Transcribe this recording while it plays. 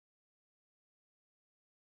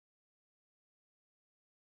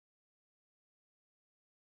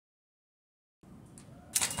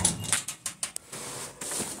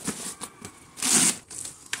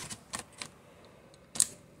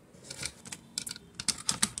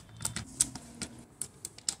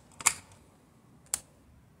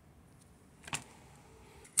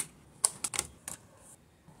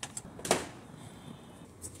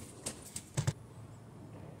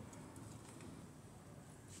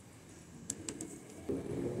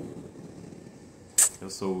Eu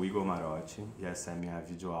sou o Igor Marotti e essa é a minha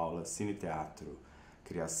videoaula CINETEATRO,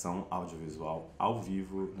 Criação, Audiovisual, ao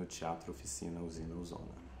vivo no Teatro Oficina Uzyna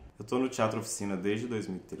Uzona. Eu estou no Teatro Oficina desde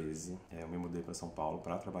 2013, eu me mudei para São Paulo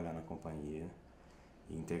para trabalhar na companhia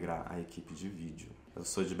e integrar a equipe de vídeo. Eu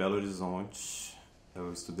sou de Belo Horizonte,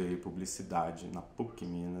 eu estudei publicidade na PUC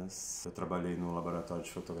Minas, eu trabalhei no laboratório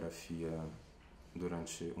de fotografia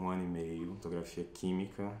durante 1 ano e meio, fotografia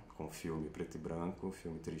química, com filme preto e branco,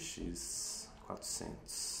 filme 3x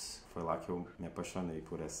 400. Foi lá que eu me apaixonei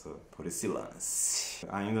por esse lance.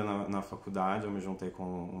 Ainda na faculdade eu me juntei com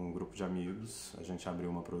um grupo de amigos, a gente abriu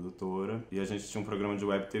uma produtora e a gente tinha um programa de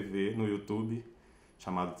web TV no YouTube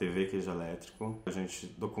chamado TV Queijo Elétrico. A gente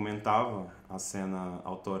documentava a cena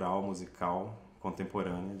autoral, musical,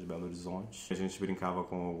 contemporânea de Belo Horizonte. A gente brincava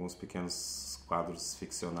com alguns pequenos quadros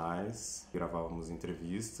ficcionais, gravávamos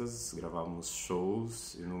entrevistas, gravávamos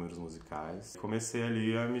shows e números musicais. Comecei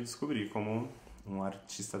ali a me descobrir como um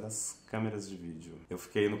artista das câmeras de vídeo. Eu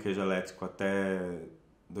fiquei no Queijo Elétrico até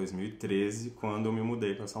 2013, quando eu me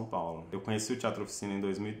mudei para São Paulo. Eu conheci o Teatro Oficina em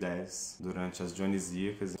 2010, durante as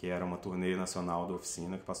Dionisíacas, que era uma turnê nacional da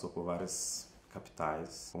Oficina, que passou por várias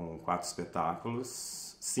capitais, com 4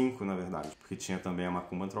 espetáculos, 5 na verdade, porque tinha também a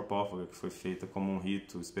Macumba Antropófaga, que foi feita como um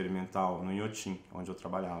rito experimental no Inhotim, onde eu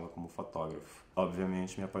trabalhava como fotógrafo.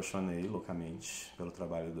 Obviamente me apaixonei loucamente pelo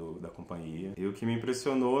trabalho da companhia. E o que me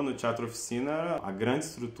impressionou no Teatro Oficina era a grande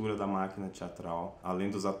estrutura da máquina teatral, além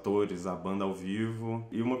dos atores, a banda ao vivo.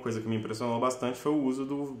 E uma coisa que me impressionou bastante foi o uso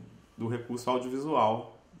do recurso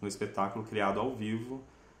audiovisual no espetáculo criado ao vivo,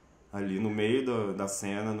 ali no meio da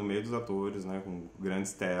cena, no meio dos atores, né, com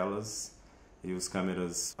grandes telas e os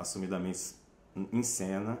câmeras assumidamente em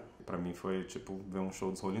cena. Pra mim foi tipo ver um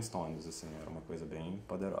show dos Rolling Stones, assim, era uma coisa bem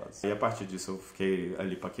poderosa. E a partir disso eu fiquei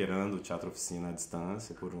ali paquerando o Teatro Oficina à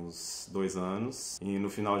distância por uns 2 anos. E no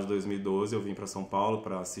final de 2012 eu vim para São Paulo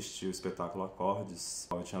para assistir o espetáculo Acordes.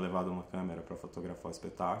 Eu tinha levado uma câmera para fotografar o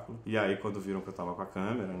espetáculo. E aí quando viram que eu tava com a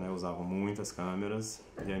câmera, né, eu usava muitas câmeras,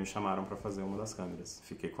 e aí me chamaram para fazer uma das câmeras.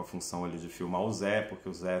 Fiquei com a função ali de filmar o Zé, porque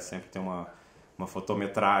o Zé sempre tem uma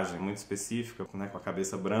fotometragem muito específica, né, com a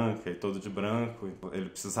cabeça branca e todo de branco. Ele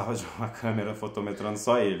precisava de uma câmera fotometrando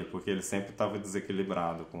só ele, porque ele sempre estava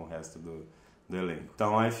desequilibrado com o resto do elenco.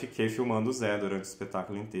 Então aí fiquei filmando o Zé durante o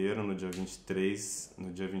espetáculo inteiro, no dia 23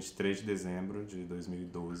 de dezembro de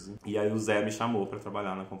 2012. E aí o Zé me chamou para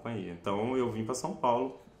trabalhar na companhia. Então eu vim para São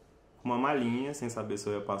Paulo com uma malinha, sem saber se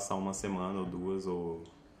eu ia passar uma semana ou 2 ou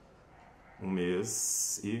 1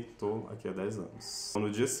 mês, e tô aqui há 10 anos. No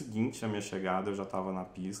dia seguinte à minha chegada eu já estava na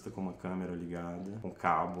pista com uma câmera ligada, com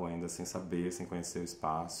cabo ainda, sem saber, sem conhecer o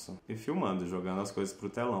espaço, e filmando, jogando as coisas pro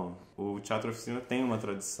telão. O Teatro Oficina tem uma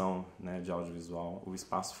tradição, né, de audiovisual. O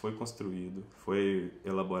espaço foi construído, foi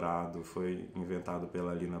elaborado, foi inventado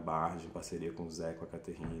pela Lina Bardi, em parceria com o Zé, com a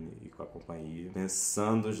Caterine e com a companhia,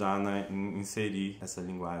 pensando já em inserir essa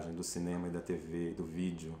linguagem do cinema e da TV, do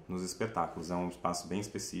vídeo, nos espetáculos. É um espaço bem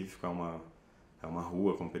específico, é uma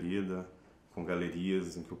rua comprida, com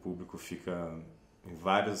galerias em que o público fica em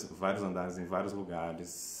vários andares, em vários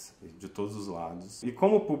lugares, de todos os lados. E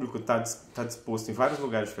como o público está disposto em vários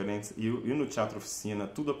lugares diferentes, e no Teatro Oficina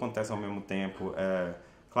tudo acontece ao mesmo tempo,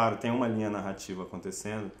 claro, tem uma linha narrativa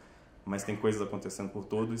acontecendo, mas tem coisas acontecendo por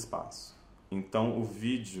todo o espaço. Então o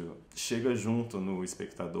vídeo chega junto no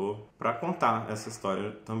espectador para contar essa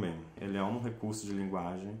história também. Ele é um recurso de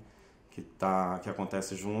linguagem que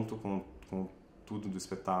acontece junto com tudo do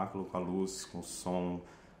espetáculo, com a luz, com o som,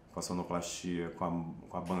 com a sonoplastia, com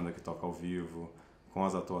a banda que toca ao vivo, com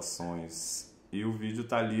as atuações. E o vídeo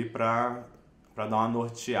tá ali para dar uma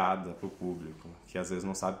norteada pro público, que às vezes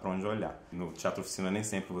não sabe para onde olhar. No Teatro Oficina nem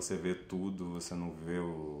sempre você vê tudo, você não vê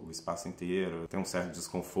o espaço inteiro. Tem um certo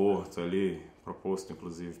desconforto ali, proposto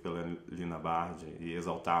inclusive pela Lina Bardi e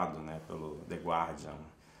exaltado, né, pelo The Guardian,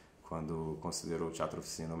 quando considerou o Teatro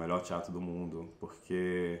Oficina o melhor teatro do mundo,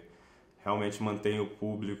 porque realmente mantém o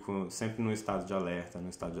público sempre no estado de alerta, no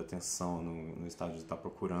estado de atenção, no estado de estar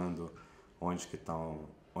procurando onde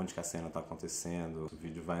que a cena está acontecendo. O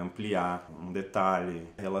vídeo vai ampliar um detalhe,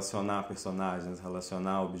 relacionar personagens,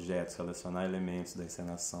 relacionar objetos, relacionar elementos da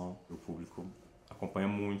encenação. O público acompanha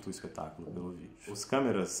muito o espetáculo pelo vídeo. Os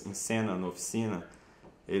câmeras em cena na oficina,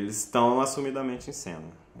 eles estão assumidamente em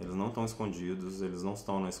cena. Eles não estão escondidos, eles não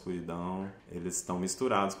estão na escuridão, eles estão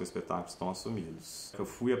misturados com o espetáculo, estão assumidos. Eu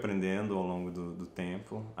fui aprendendo ao longo do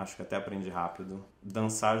tempo, acho que até aprendi rápido,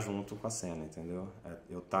 dançar junto com a cena, entendeu?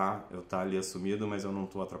 Eu tá ali assumido, mas eu não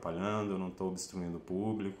estou atrapalhando, eu não estou obstruindo o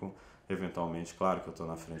público. Eventualmente, claro que eu estou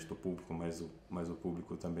na frente do público, mas o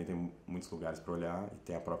público também tem muitos lugares para olhar e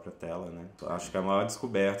tem a própria tela, né? Acho que a maior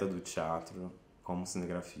descoberta do teatro como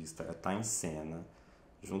cinegrafista é estar em cena,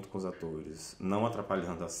 junto com os atores, não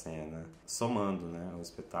atrapalhando a cena, somando, né, o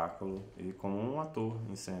espetáculo e como um ator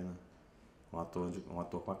em cena. Um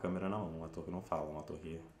ator com a câmera na mão, um ator que não fala, um ator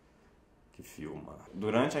que filma.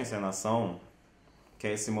 Durante a encenação, que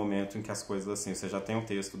é esse momento em que as coisas assim, você já tem o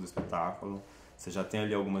texto do espetáculo, você já tem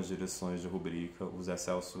ali algumas direções de rubrica, o Zé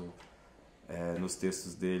Celso, nos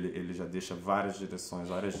textos dele, ele já deixa várias direções,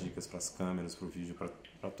 várias dicas para as câmeras, para o vídeo,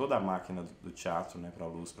 para toda a máquina do teatro, né, para a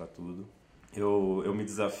luz, para tudo. Eu me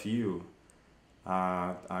desafio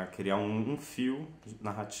a criar um fio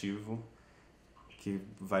narrativo que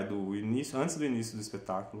vai do início, antes do início do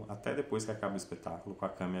espetáculo até depois que acaba o espetáculo, com a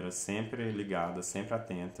câmera sempre ligada, sempre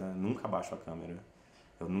atenta, nunca abaixo a câmera.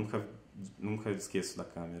 Eu nunca esqueço da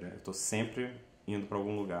câmera. Eu estou sempre indo para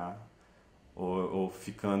algum lugar, ou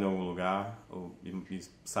ficando em algum lugar, e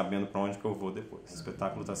sabendo para onde que eu vou depois. O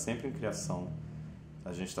espetáculo está sempre em criação.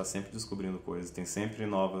 A gente está sempre descobrindo coisas, tem sempre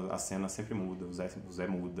novas, a cena sempre muda, o Zé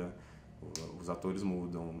muda, os atores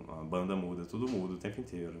mudam, a banda muda, tudo muda o tempo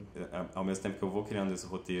inteiro. Ao mesmo tempo que eu vou criando esse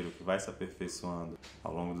roteiro que vai se aperfeiçoando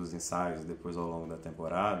ao longo dos ensaios, depois ao longo da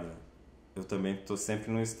temporada, eu também estou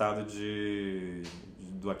sempre num estado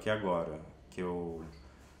do aqui e agora, que eu,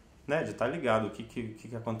 né, de estar ligado o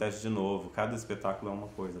que acontece de novo. Cada espetáculo é uma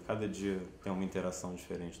coisa, cada dia tem uma interação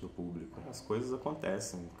diferente do público. As coisas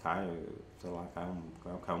acontecem, cai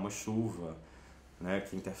uma chuva, né,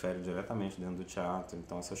 que interfere diretamente dentro do teatro.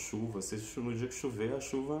 Então essa chuva, no dia que chover, a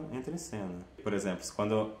chuva entra em cena. Por exemplo,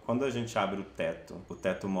 quando a gente abre o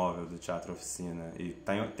teto móvel do Teatro Oficina e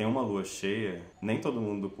tem uma lua cheia, nem todo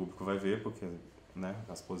mundo do público vai ver, porque, né,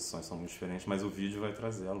 as posições são muito diferentes, mas o vídeo vai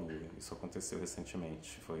trazer a lua. Isso aconteceu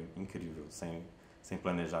recentemente, foi incrível, sem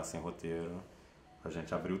planejar, sem roteiro. A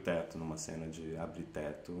gente abriu o teto numa cena de abrir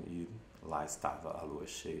teto e lá estava a lua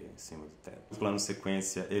cheia em cima do teto. O plano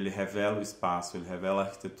sequência, ele revela o espaço, ele revela a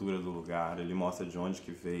arquitetura do lugar, ele mostra de onde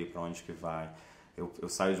que veio, para onde que vai. Eu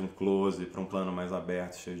saio de um close para um plano mais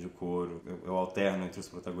aberto, cheio de coro. Eu alterno entre os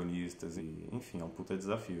protagonistas e, enfim, é um puta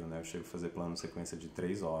desafio, né? Eu chego a fazer plano sequência de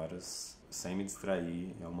 3 horas, sem me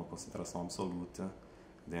distrair, é uma concentração absoluta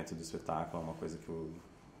dentro do espetáculo, é uma coisa que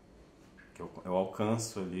eu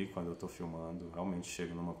alcanço ali quando eu estou filmando, realmente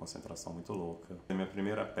chego numa concentração muito louca. A minha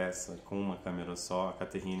primeira peça com uma câmera só, a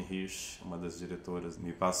Katerine Hirsch, uma das diretoras,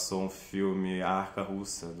 me passou um filme A Arca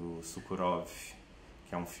Russa, do Sukurov,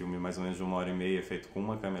 que é um filme mais ou menos de 1h30, feito com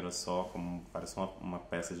uma câmera só, como parece uma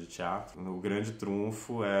peça de teatro. O grande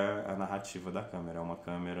trunfo é a narrativa da câmera, é uma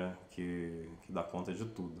câmera que dá conta de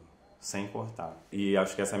tudo, sem cortar. E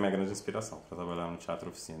acho que essa é a minha grande inspiração para trabalhar no Teatro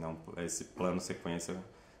Oficina, esse plano sequência,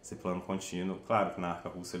 esse plano contínuo. Claro que na Arca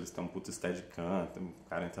Russa eles têm um puto steadicam, o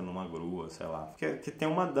cara entra numa grua, sei lá. Que tem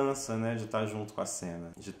uma dança, né, de estar junto com a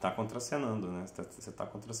cena, de estar contracenando, né? Você tá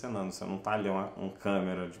contracenando, você não tá ali um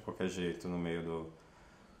câmera de qualquer jeito no meio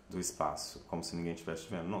do espaço, como se ninguém estivesse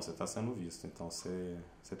vendo. Não, você está sendo visto, então você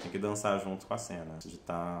tem que dançar junto com a cena, de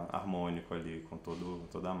estar harmônico ali com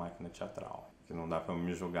toda a máquina teatral. Que não dá para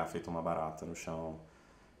me jogar feito uma barata no chão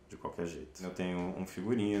de qualquer jeito. Eu tenho um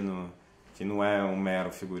figurino que não é um mero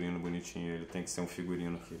figurino bonitinho, ele tem que ser um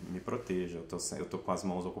figurino que me proteja. Eu tô com as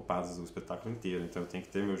mãos ocupadas o espetáculo inteiro, então eu tenho que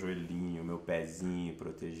ter meu joelhinho, meu pezinho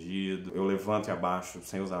protegido. Eu levanto e abaixo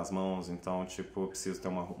sem usar as mãos, então, tipo, eu preciso ter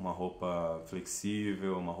uma roupa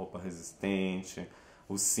flexível, uma roupa resistente.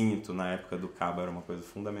 O cinto, na época do cabo, era uma coisa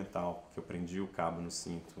fundamental, porque eu prendia o cabo no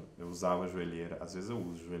cinto, eu usava a joelheira, às vezes eu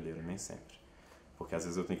uso joelheira, nem sempre. Porque às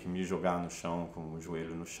vezes eu tenho que me jogar no chão, com o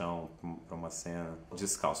joelho no chão, para uma cena.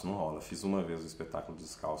 Descalço não rola. Fiz uma vez o espetáculo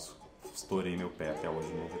descalço, estourei meu pé, até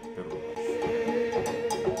hoje não recuperou.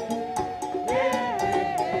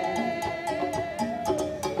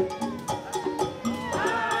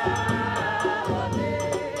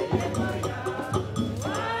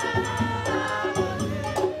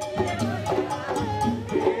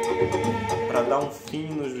 Para dar um fim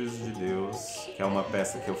no Juízo de Deus, que é uma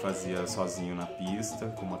peça que eu fazia sozinho na pista,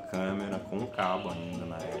 com uma câmera, com um cabo ainda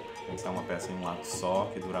na época. Essa é uma peça em um ato só,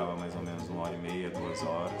 que durava mais ou menos 1h30, 2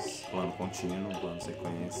 horas. Plano contínuo, plano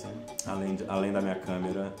sequência. Além da minha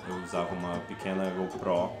câmera, eu usava uma pequena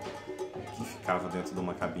GoPro, que ficava dentro de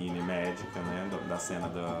uma cabine médica, né, da cena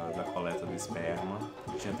da coleta do esperma.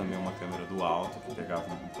 Tinha também uma câmera do alto, que pegava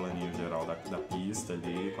um planinho geral da pista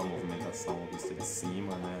ali, com a movimentação vista de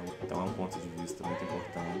cima, né. Então é um ponto de vista muito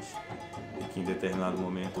importante. E que em determinado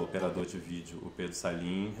momento o operador de vídeo, o Pedro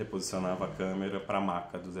Salim, reposicionava a câmera para a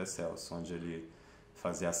maca do Zé Celso, onde ele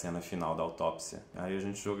fazia a cena final da autópsia. Aí a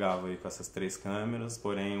gente jogava aí com essas 3 câmeras,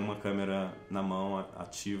 porém uma câmera na mão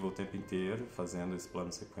ativa o tempo inteiro, fazendo esse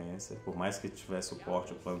plano sequência. Por mais que tivesse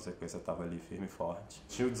suporte, o plano sequência estava ali firme e forte.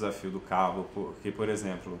 Tinha o desafio do cabo, porque, por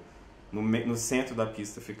exemplo, No centro da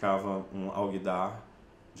pista ficava um alguidar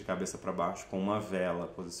de cabeça para baixo com uma vela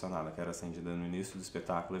posicionada, que era acendida no início do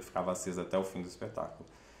espetáculo e ficava acesa até o fim do espetáculo.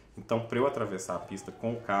 Então, para eu atravessar a pista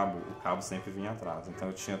com o cabo sempre vinha atrás. Então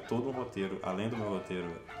eu tinha todo um roteiro, além do meu roteiro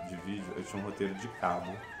de vídeo, eu tinha um roteiro de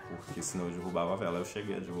cabo, porque senão eu derrubava a vela. Eu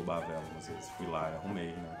cheguei a derrubar a vela, mas eu fui lá e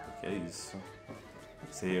arrumei, né? Porque é isso.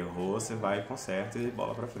 Você errou, você vai e conserta e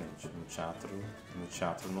bola pra frente. No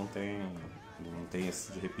teatro não tem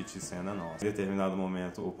esse de repetir cena, não. Em determinado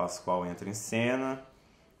momento o Pascoal entra em cena,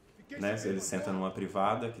 né? Ele senta numa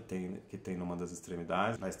privada que tem numa das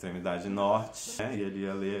extremidades, na extremidade norte, né? E ele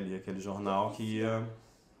ia ler ali aquele jornal que ia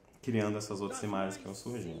criando essas outras imagens que iam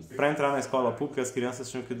surgindo. Para entrar na escola pública, as crianças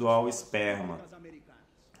tinham que doar o esperma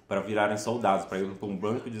para virarem soldados, para ir para um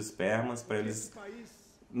banco de espermas, para eles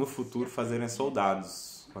no futuro fazerem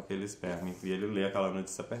soldados com aquele esperma. E ele lê aquela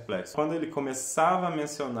notícia perplexa. Quando ele começava a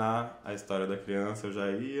mencionar a história da criança, eu já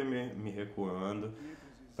ia me recuando.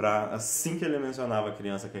 Assim que ele mencionava a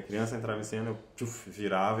criança, que a criança entrava em cena, eu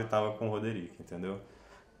virava e estava com o Roderick, entendeu?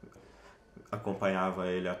 Acompanhava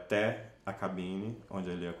ele até a cabine, onde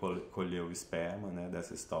ele ia colher o esperma, né,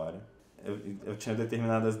 dessa história. Eu tinha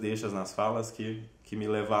determinadas deixas nas falas que me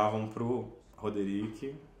levavam pro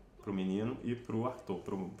Roderick, pro menino, e pro Arthur,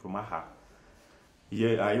 pro Marrá. E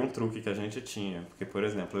aí um truque que a gente tinha, porque, por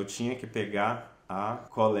exemplo, eu tinha que pegar a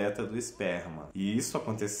coleta do esperma. E isso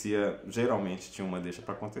acontecia, geralmente tinha uma deixa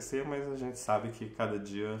para acontecer, mas a gente sabe que cada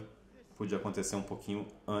dia podia acontecer um pouquinho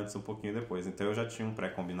antes, um pouquinho depois. Então eu já tinha um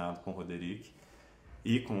pré-combinado com o Roderick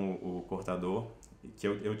e com o cortador, que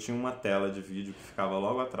eu tinha uma tela de vídeo que ficava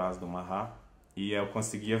logo atrás do Marrá, e eu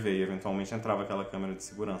conseguia ver, e eventualmente entrava aquela câmera de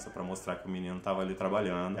segurança para mostrar que o menino estava ali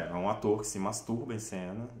trabalhando. É um ator que se masturba em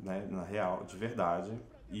cena, né, na real, de verdade,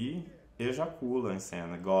 e ejacula em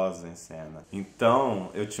cena, goza em cena.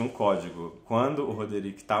 Então, eu tinha um código. Quando o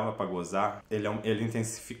Roderick estava para gozar, ele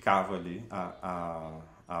intensificava ali a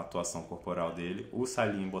atuação corporal dele, o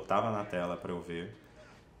Salim botava na tela para eu ver,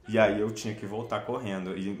 e aí eu tinha que voltar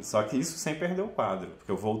correndo. Só que isso sem perder o quadro,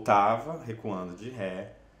 porque eu voltava recuando de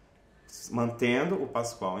ré, mantendo o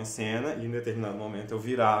Pascoal em cena, e em determinado momento eu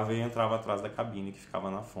virava e entrava atrás da cabine que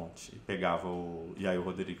ficava na fonte, e pegava e aí o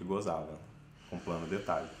Roderick gozava, com plano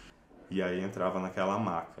detalhe. E aí entrava naquela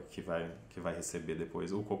maca que vai receber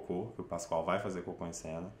depois o cocô, que o Pascoal vai fazer cocô em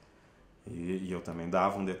cena. E eu também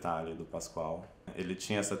dava um detalhe do Pascoal. Ele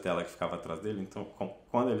tinha essa tela que ficava atrás dele, então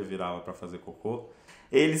quando ele virava para fazer cocô,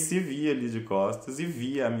 ele se via ali de costas e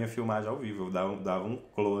via a minha filmagem ao vivo. Eu dava um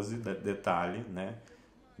close, detalhe, né,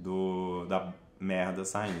 da merda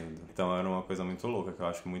saindo. Então era uma coisa muito louca, que eu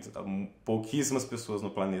acho que pouquíssimas pessoas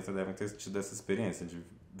no planeta devem ter tido essa experiência de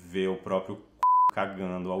ver o próprio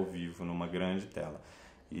cagando ao vivo numa grande tela.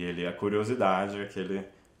 E a curiosidade é que ele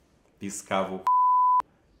piscava o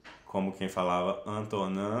como quem falava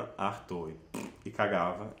Antonin Artaud e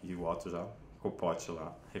cagava, e o Otto já com o pote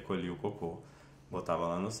lá, recolhia o cocô, botava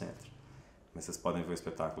lá no centro. Mas vocês podem ver o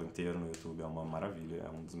espetáculo inteiro no YouTube, é uma maravilha, é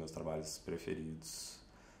um dos meus trabalhos preferidos,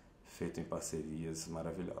 feito em parcerias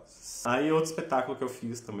maravilhosas. Aí outro espetáculo que eu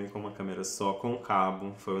fiz também com uma câmera só, com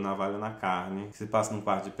cabo, foi o Navalha na Carne, que se passa num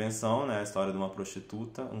quarto de pensão, né? A história de uma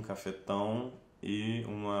prostituta, um cafetão e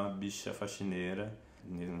uma bicha faxineira,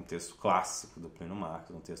 um texto clássico do Plínio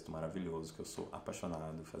Marcos, um texto maravilhoso que eu sou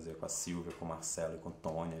apaixonado, fazia com a Silvia, com o Marcelo e com o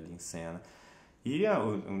Tony ali em cena. E é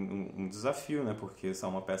um desafio, né? Porque essa é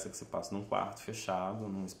uma peça que se passa num quarto fechado,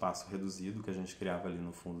 num espaço reduzido que a gente criava ali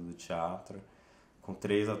no fundo do teatro, com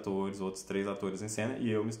 3 atores, outros 3 atores em cena e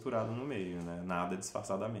eu misturado no meio, né? Nada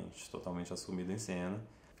disfarçadamente, totalmente assumido em cena.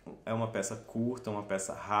 É uma peça curta, uma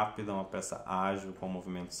peça rápida, uma peça ágil, com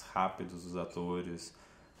movimentos rápidos dos atores,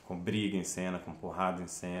 com briga em cena, com porrada em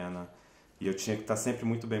cena. E eu tinha que estar sempre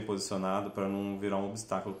muito bem posicionado para não virar um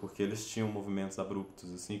obstáculo, porque eles tinham movimentos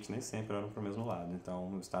abruptos, assim, que nem sempre eram para o mesmo lado. Então,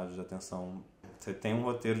 no estágio de atenção, você tem um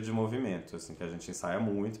roteiro de movimento, assim, que a gente ensaia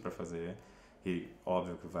muito para fazer. E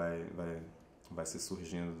óbvio que vai se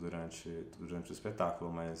surgindo durante o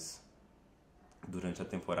espetáculo, mas durante a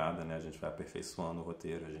temporada, né, a gente vai aperfeiçoando o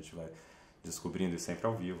roteiro, a gente vai descobrindo, e sempre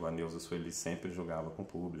ao vivo. A Neuza Sueli sempre jogava com o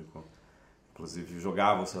público, inclusive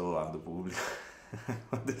jogava o celular do público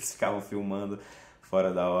quando eles ficavam filmando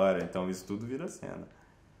fora da hora, então isso tudo vira cena.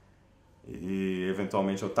 E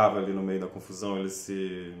eventualmente eu estava ali no meio da confusão, eles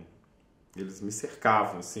me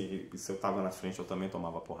cercavam, assim, e se eu tava na frente eu também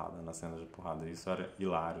tomava porrada, na cena de porrada. Isso era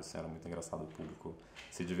hilário, isso era muito engraçado, o público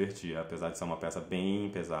se divertia, apesar de ser uma peça bem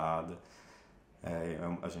pesada.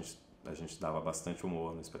 A gente dava bastante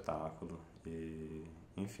humor no espetáculo, e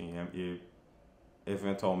enfim,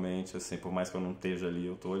 eventualmente, assim, por mais que eu não esteja ali,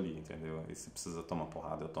 eu tô ali, entendeu? E se precisa tomar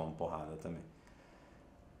porrada, eu tomo porrada também.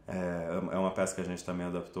 É uma peça que a gente também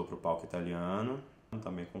adaptou para o palco italiano,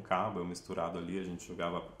 também com cabo, eu misturado ali, a gente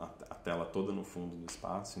jogava a tela toda no fundo do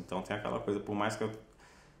espaço, então tem aquela coisa, por mais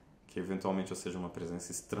que eventualmente eu seja uma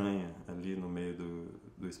presença estranha ali no meio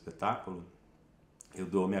do espetáculo, eu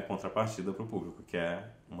dou minha contrapartida para o público, que é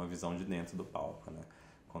uma visão de dentro do palco, né?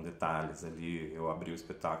 Com detalhes ali. Eu abri o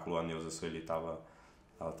espetáculo, a Neuza Sueli ela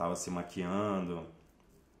estava se maquiando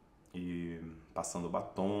e passando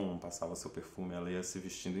batom, passava seu perfume, ela ia se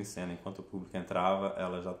vestindo em cena. Enquanto o público entrava,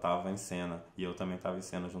 ela já estava em cena e eu também estava em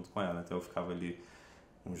cena junto com ela. Então eu ficava ali,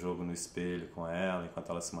 um jogo no espelho com ela, enquanto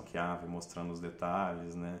ela se maquiava e mostrando os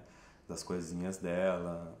detalhes, né? Das coisinhas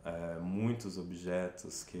dela, muitos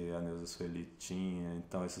objetos que a Neuza Sueli tinha,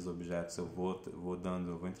 então esses objetos eu vou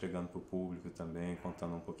entregando para o público também,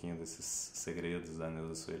 contando um pouquinho desses segredos da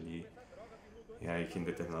Neuza Sueli. E aí que em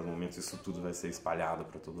determinado momento isso tudo vai ser espalhado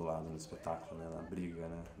para todo lado no espetáculo, né?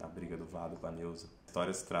 Na briga do Vado com a Neuza. A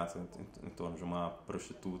história se trata em torno de uma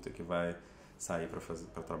prostituta que vai sair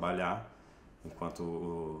para trabalhar, enquanto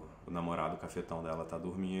o namorado cafetão dela está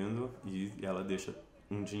dormindo, e ela deixa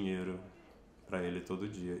um dinheiro para ele todo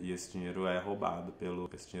dia, e esse dinheiro é roubado pelo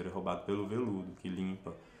veludo que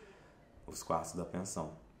limpa os quartos da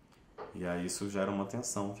pensão. E aí isso gera uma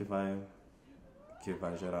tensão que vai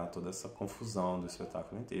gerar toda essa confusão do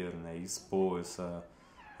espetáculo inteiro, né? E expor essa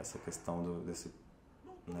questão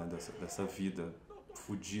dessa vida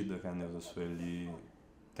fodida que a Neuza Sueli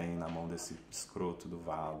tem na mão desse escroto do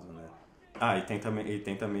Vado, né? E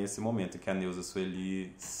tem também esse momento em que a Neuza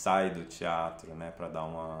Sueli sai do teatro, né, para dar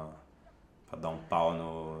um pau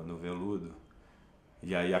no veludo,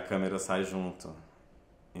 e aí a câmera sai junto.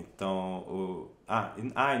 Então,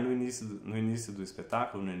 no início do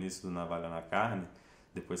espetáculo, no início do Navalha na Carne,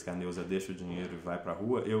 depois que a Neuza deixa o dinheiro e vai pra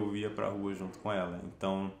rua, eu ia pra rua junto com ela.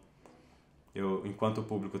 Então, enquanto o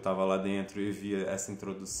público estava lá dentro e via essa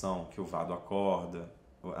introdução, que o Vado acorda,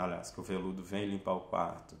 aliás, que o veludo vem limpar o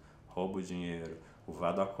quarto, rouba o dinheiro, o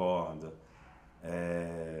Vado acorda,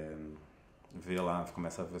 vê lá,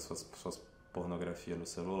 começa a ver suas pornografia no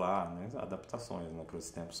celular, né? Adaptações, né, para os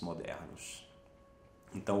tempos modernos.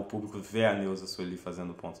 Então o público vê a Neuza Sueli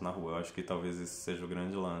fazendo ponto na rua. Eu acho que talvez esse seja o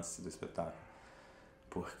grande lance do espetáculo,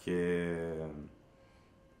 porque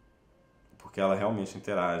ela realmente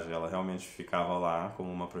interage, ela realmente ficava lá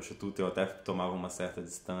como uma prostituta. Eu até tomava uma certa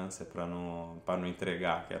distância para não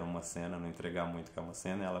entregar que era uma cena, não entregar muito que é uma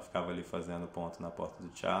cena. Ela ficava ali fazendo ponto na porta do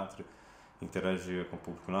teatro, interagia com o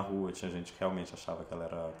público na rua. Tinha gente que realmente achava que ela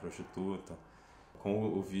era prostituta. Com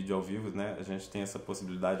o vídeo ao vivo, né, a gente tem essa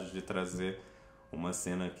possibilidade de trazer uma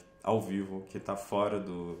cena ao vivo que está fora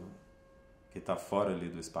ali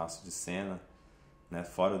do espaço de cena, né,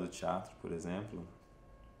 fora do teatro, por exemplo,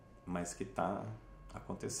 mas que está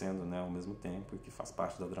acontecendo, né, ao mesmo tempo, e que faz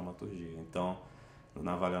parte da dramaturgia. Então, no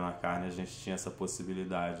Navalha na Carne, a gente tinha essa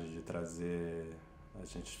possibilidade de trazer, a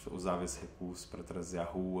gente usava esse recurso para trazer a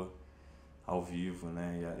rua ao vivo,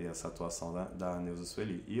 né, e essa atuação da Neuza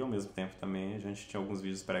Sueli. E ao mesmo tempo também a gente tinha alguns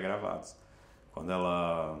vídeos pré-gravados. Quando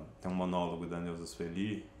ela tem um monólogo da Neuza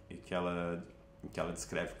Sueli e que ela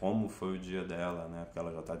descreve como foi o dia dela, né, porque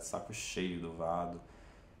ela já está de saco cheio do Vado,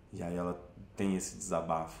 e aí ela tem esse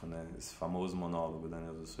desabafo, né, esse famoso monólogo da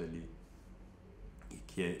Neuza Sueli.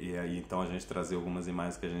 E aí então a gente trazia algumas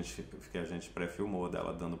imagens que a gente pré-filmou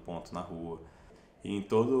dela dando ponto na rua. E em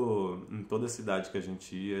toda a cidade que a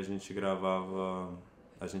gente ia, a gente gravava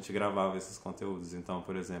esses conteúdos. Então,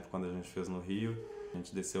 por exemplo, quando a gente fez no Rio, a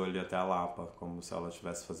gente desceu ali até a Lapa, como se ela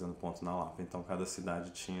estivesse fazendo ponto na Lapa. Então, cada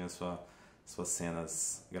cidade tinha suas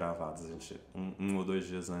cenas gravadas. A gente, um ou 2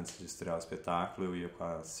 dias antes de estrear o espetáculo, eu ia com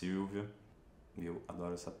a Silvia, e eu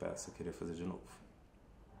adoro essa peça, eu queria fazer de novo.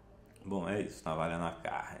 Bom, é isso. Navalha na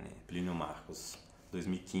Carne, Plínio Marcos.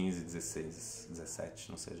 2015, 16,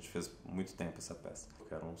 17, não sei, a gente fez muito tempo essa peça,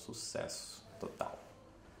 porque era um sucesso total.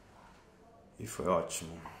 E foi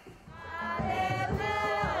ótimo.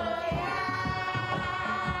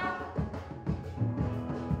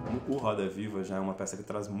 O Roda Viva já é uma peça que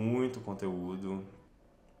traz muito conteúdo,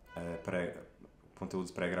 conteúdos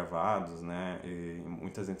pré-gravados, né, e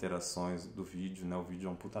muitas interações do vídeo, né, o vídeo é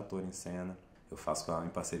um puta ator em cena. Eu faço em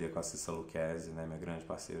parceria com a Cissa Lucchesi, né, minha grande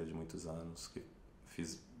parceira de muitos anos, que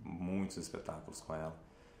fiz muitos espetáculos com ela.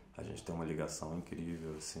 A gente tem uma ligação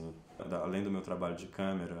incrível, assim. Além do meu trabalho de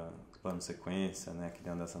câmera, plano sequência, né,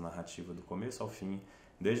 criando essa narrativa do começo ao fim,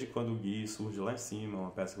 desde quando o Gui surge lá em cima,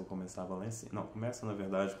 uma peça que eu começava lá em cima. Não, começa na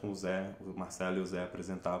verdade com o Marcelo e o Zé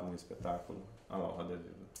apresentavam um espetáculo. Ah lá, o Roda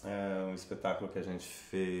Viva. É um espetáculo que a gente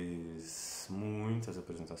fez muitas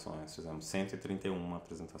apresentações, fizemos 131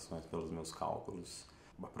 apresentações pelos meus cálculos,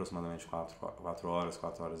 aproximadamente 4 horas,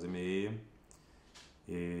 4 horas e meia.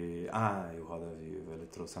 E o Roda Viva, ele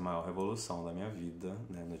trouxe a maior revolução da minha vida,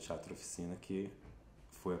 né, no Teatro Oficina, que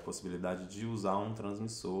foi a possibilidade de usar um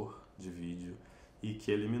transmissor de vídeo e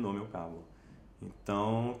que eliminou meu cabo.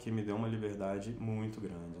 Então, que me deu uma liberdade muito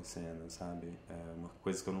grande em cena, sabe? Uma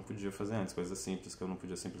coisa que eu não podia fazer antes, coisa simples, que eu não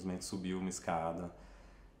podia simplesmente subir uma escada,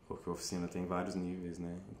 porque a oficina tem vários níveis,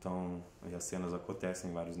 né? Então, as cenas acontecem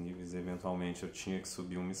em vários níveis, e eventualmente eu tinha que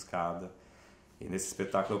subir uma escada. E nesse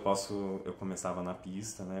espetáculo eu começava na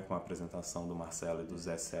pista, né, com a apresentação do Marcelo e do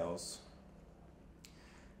Zé Celso.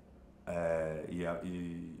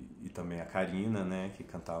 E também a Karina, né, que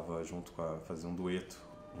cantava junto fazia um dueto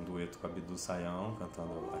com a Bidu Sayão,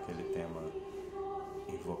 cantando aquele tema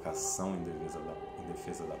Invocação em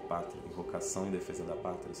Defesa da Pátria, Invocação em Defesa da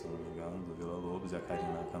Pátria, se eu não me engano, do Vila Lobos, e a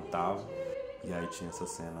Karina cantava. E aí tinha essa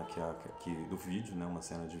cena do vídeo, né, uma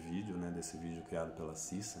cena de vídeo, né, desse vídeo criado pela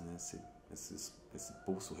Cissa, né, esse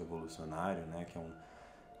pulso revolucionário, né,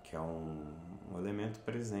 que é um elemento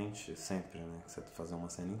presente sempre, né, que você fazer uma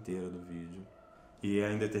cena inteira do vídeo. E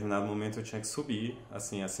em determinado momento eu tinha que subir,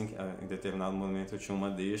 em determinado momento eu tinha uma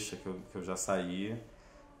deixa que eu já saía,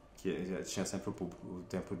 que já tinha sempre o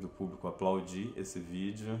tempo do público aplaudir esse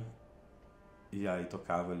vídeo, e aí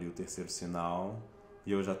tocava ali o terceiro sinal,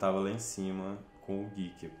 e eu já estava lá em cima com o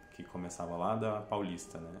Gui, que começava lá da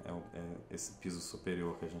Paulista, né? É esse piso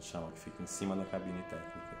superior que a gente chama, que fica em cima da cabine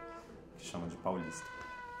técnica, que chama de Paulista.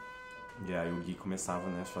 E aí o Gui começava,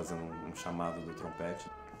 né, fazendo um chamado do trompete,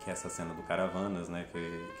 que é essa cena do Caravanas, né,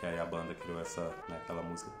 que aí a banda criou aquela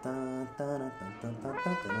música.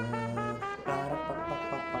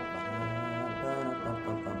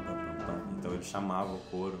 Então ele chamava o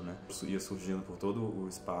coro, né, ia surgindo por todo o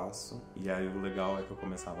espaço, e aí o legal é que eu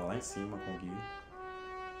começava lá em cima com o Gui,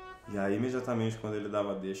 e aí imediatamente quando ele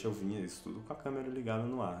dava deixa eu vinha, isso tudo com a câmera ligada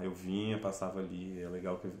no ar, eu vinha, passava ali, é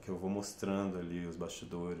legal que eu vou mostrando ali os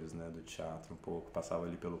bastidores, né, do teatro um pouco, passava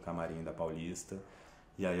ali pelo camarim da Paulista,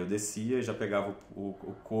 e aí eu descia e já pegava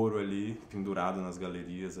o coro ali, pendurado nas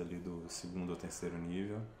galerias ali do segundo ou terceiro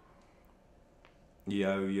nível. E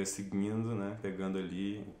aí eu ia seguindo, né, pegando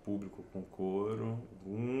ali o público com o coro,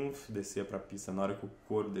 descia pra pista. Na hora que o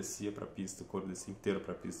coro descia pra pista, o coro descia inteiro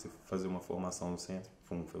pra pista, fazia uma formação no centro,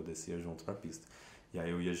 eu descia junto pra pista. E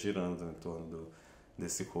aí eu ia girando em torno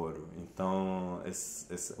desse coro. Então,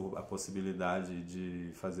 a possibilidade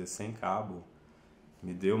de fazer sem cabo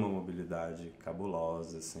me deu uma mobilidade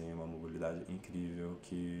cabulosa, assim, uma mobilidade incrível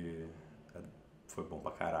que foi bom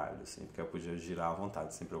pra caralho, assim, porque eu podia girar à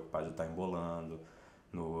vontade, sem preocupar de estar embolando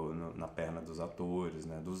na perna dos atores,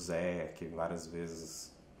 né, do Zé, que várias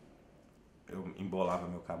vezes eu embolava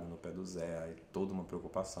meu cabo no pé do Zé, aí toda uma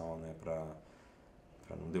preocupação, né, pra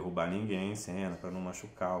não derrubar ninguém em cena, pra não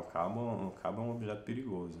machucar. O cabo é um objeto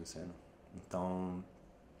perigoso em cena. Então,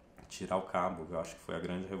 tirar o cabo, eu acho que foi a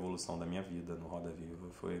grande revolução da minha vida no Roda Viva,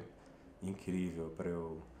 foi incrível para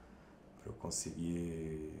eu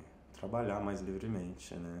conseguir trabalhar mais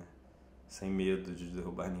livremente, né? Sem medo de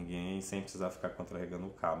derrubar ninguém, sem precisar ficar contrarregando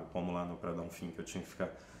o cabo, como lá no Pra Dar um Fim, que eu tinha que ficar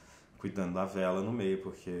cuidando da vela no meio,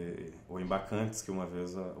 ou em Bacantes, que uma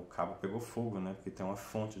vez o cabo pegou fogo, né? Porque tem uma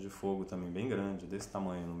fonte de fogo também bem grande, desse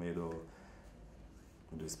tamanho, no meio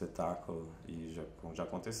do espetáculo, e já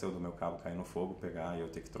aconteceu do meu cabo cair no fogo, pegar e eu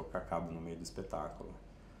ter que trocar cabo no meio do espetáculo,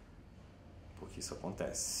 porque isso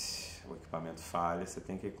acontece, o equipamento falha, você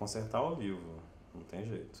tem que consertar ao vivo, não tem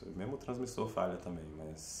jeito, mesmo o transmissor falha também,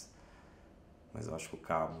 mas eu acho que o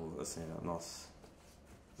cabo, assim, nossa,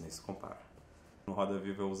 nem se compara. No Roda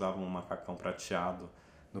Viva eu usava um macacão prateado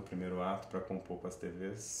no primeiro ato para compor com as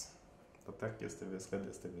TVs, tô até aqui as TVs, cadê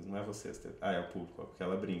as TVs? Não é você as TVs, é o público, porque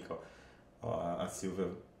ela brinca, a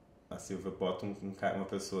Silvia bota uma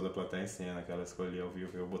pessoa da plateia em cena que ela escolhia ao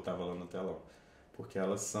vivo e eu botava lá no telão, porque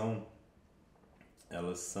elas são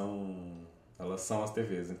as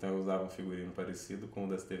TVs, então eu usava um figurino parecido com o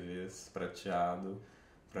das TVs, prateado,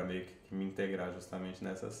 para meio que me integrar justamente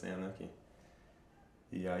nessa cena aqui.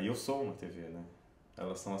 E aí eu sou uma TV, né?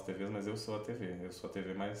 Elas são as TVs, mas eu sou a TV, eu sou a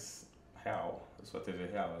TV mais real, eu sou a TV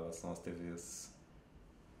real, elas são as TVs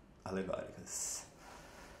alegóricas.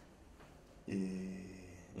 E,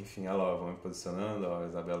 enfim, olha lá, vão me posicionando, ó, a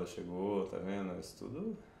Isabela chegou, tá vendo? Isso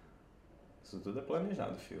tudo é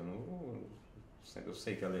planejado, filho. Eu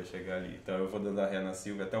sei que ela ia chegar ali, então eu vou dando a ré na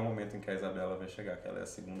Silvia até o momento em que a Isabela vai chegar, que ela é a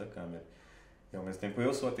segunda câmera. E ao mesmo tempo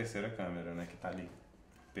eu sou a terceira câmera, né, que tá ali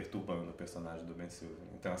perturbando o personagem do Ben Silva.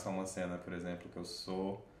 Então essa é uma cena, por exemplo, que eu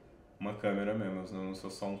sou uma câmera mesmo, eu não sou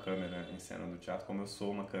só um câmera em cena do teatro, como eu sou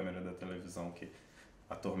uma câmera da televisão que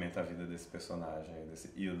atormenta a vida desse personagem,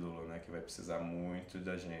 desse ídolo, né, que vai precisar muito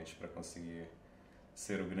da gente para conseguir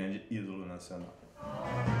ser o grande ídolo nacional.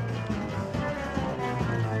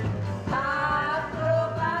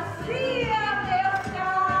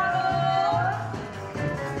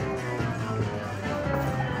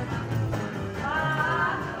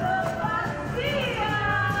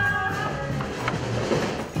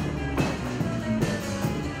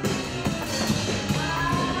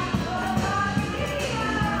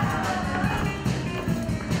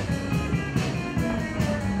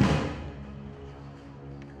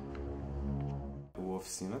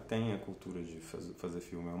 tem a cultura de fazer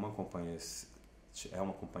filme, é uma companhia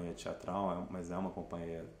teatral, mas é uma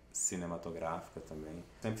companhia cinematográfica também.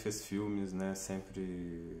 Sempre fez filmes, né?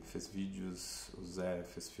 Sempre fez vídeos. O Zé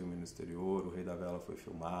fez filme no exterior, o Rei da Vela foi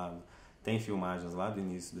filmado. Tem filmagens lá do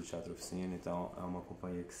início do Teatro Oficina, então é uma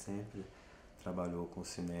companhia que sempre trabalhou com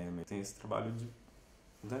cinema. Tem esse trabalho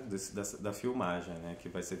da filmagem, né? Que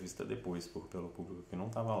vai ser vista depois pelo público que não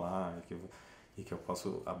estava lá e que eu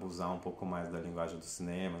posso abusar um pouco mais da linguagem do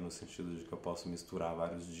cinema, no sentido de que eu posso misturar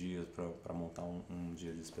vários dias para montar um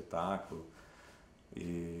dia de espetáculo.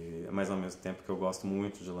 Mas ao mesmo tempo que eu gosto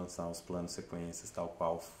muito de lançar os planos sequências tal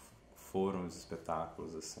qual foram os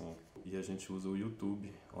espetáculos, assim. E a gente usa o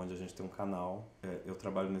YouTube, onde a gente tem um canal. Eu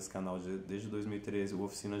trabalho nesse canal desde 2013. O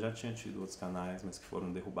Oficina já tinha tido outros canais, mas que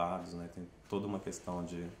foram derrubados, né? Tem toda uma questão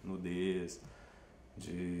de nudez,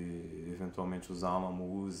 de eventualmente usar uma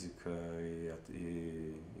música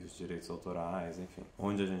e os direitos autorais, enfim.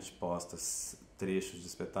 Onde a gente posta trechos de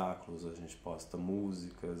espetáculos, a gente posta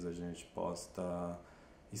músicas, a gente posta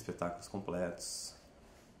espetáculos completos.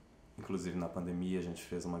 Inclusive na pandemia a gente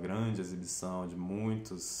fez uma grande exibição de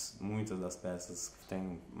muitas das peças, que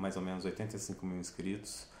tem mais ou menos 85 mil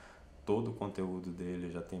inscritos. Todo o conteúdo dele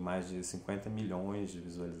já tem mais de 50 milhões de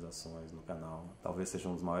visualizações no canal. Talvez seja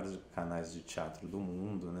um dos maiores canais de teatro do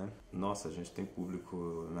mundo, né? Nossa, a gente tem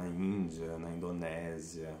público na Índia, na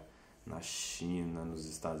Indonésia, na China, nos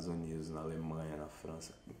Estados Unidos, na Alemanha, na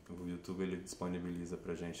França. O YouTube ele disponibiliza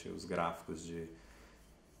pra gente os gráficos de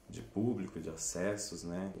público, de acessos,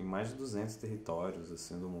 né? Em mais de 200 territórios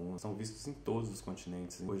assim, do mundo. São vistos em todos os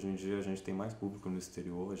continentes. Hoje em dia a gente tem mais público no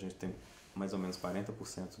exterior, a gente tem mais ou menos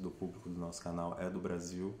 40% do público do nosso canal é do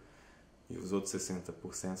Brasil e os outros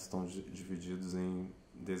 60% estão divididos em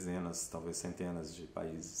dezenas, talvez centenas de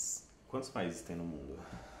países. Quantos países tem no mundo?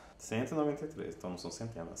 193, então não são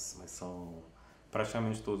centenas, mas são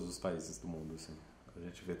praticamente todos os países do mundo, assim. A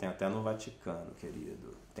gente vê, tem até no Vaticano,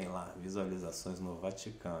 querido. Tem lá visualizações no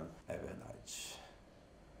Vaticano. É verdade.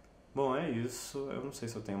 Bom, é isso. Eu não sei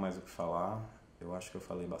se eu tenho mais o que falar. Eu acho que eu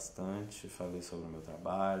falei bastante. Falei sobre o meu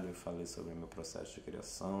trabalho, falei sobre o meu processo de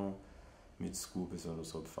criação. Me desculpe se eu não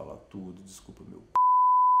soube falar tudo. Desculpa o meu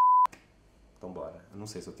Então bora. Eu não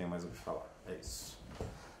sei se eu tenho mais o que falar. É isso.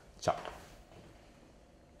 Tchau.